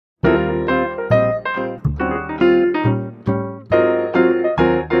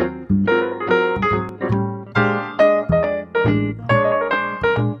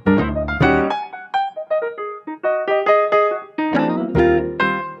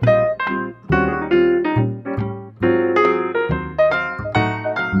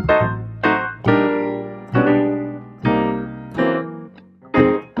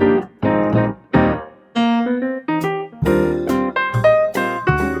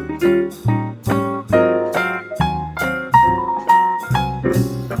Hey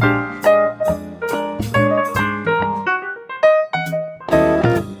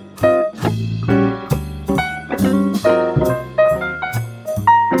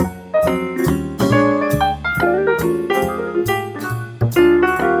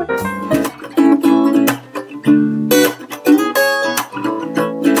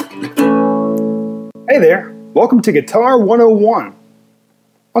there, welcome to Guitar 101.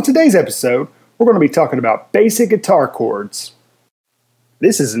 On today's episode, we're going to be talking about basic guitar chords.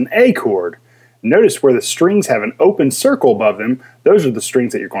 This is an A chord. Notice where the strings have an open circle above them, those are the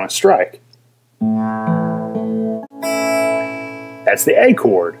strings that you're going to strike. That's the A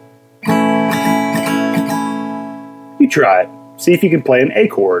chord. You try it, see if you can play an A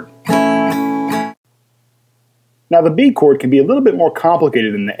chord. Now the B chord can be a little bit more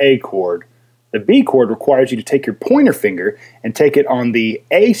complicated than the A chord. The B chord requires you to take your pointer finger and take it on the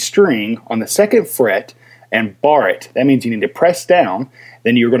A string on the 2nd fret and bar it. That means you need to press down,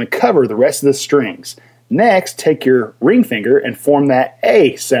 then you're going to cover the rest of the strings. Next, take your ring finger and form that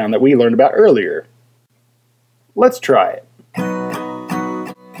A sound that we learned about earlier. Let's try it.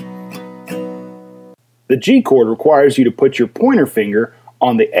 The G chord requires you to put your pointer finger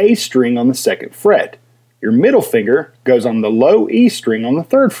on the A string on the 2nd fret. Your middle finger goes on the low E string on the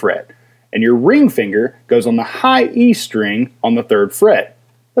 3rd fret. And your ring finger goes on the high E string on the 3rd fret.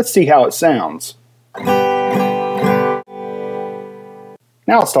 Let's see how it sounds. Now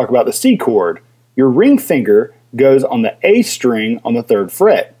let's talk about the C chord. Your ring finger goes on the A string on the 3rd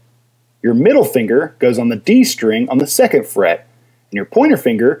fret. Your middle finger goes on the D string on the 2nd fret. And your pointer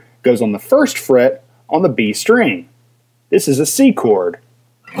finger goes on the 1st fret on the B string. This is a C chord.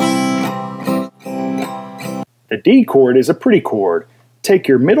 The D chord is a pretty chord. Take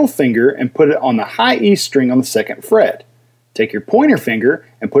your middle finger and put it on the high E string on the 2nd fret. Take your pointer finger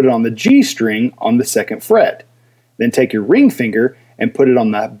and put it on the G string on the 2nd fret. Then take your ring finger and put it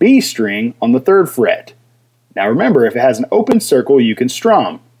on the B string on the 3rd fret. Now remember, if it has an open circle, you can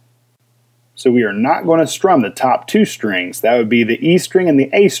strum. So we are not going to strum the top 2 strings. That would be the E string and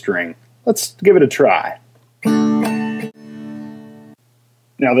the A string. Let's give it a try.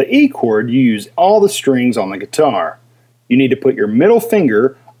 Now the E chord, you use all the strings on the guitar. You need to put your middle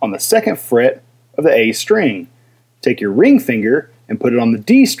finger on the 2nd fret of the A string. Take your ring finger and put it on the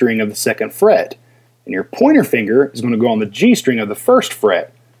D string of the 2nd fret. And your pointer finger is going to go on the G string of the 1st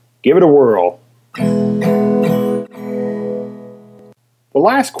fret. Give it a whirl. The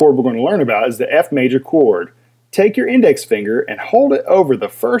last chord we're going to learn about is the F major chord. Take your index finger and hold it over the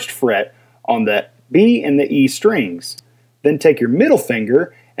 1st fret on the B and the E strings. Then take your middle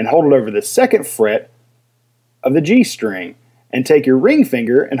finger and hold it over the 2nd fret of the G string, and take your ring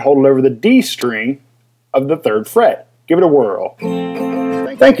finger and hold it over the D string of the 3rd fret. Give it a whirl.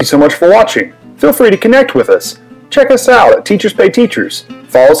 Thank you so much for watching. Feel free to connect with us. Check us out at Teachers Pay Teachers.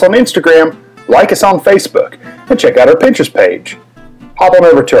 Follow us on Instagram, like us on Facebook, and check out our Pinterest page. Hop on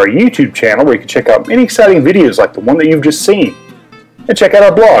over to our YouTube channel where you can check out many exciting videos like the one that you've just seen. And check out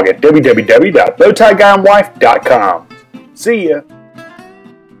our blog at www.bowtieguyandwife.com. See ya!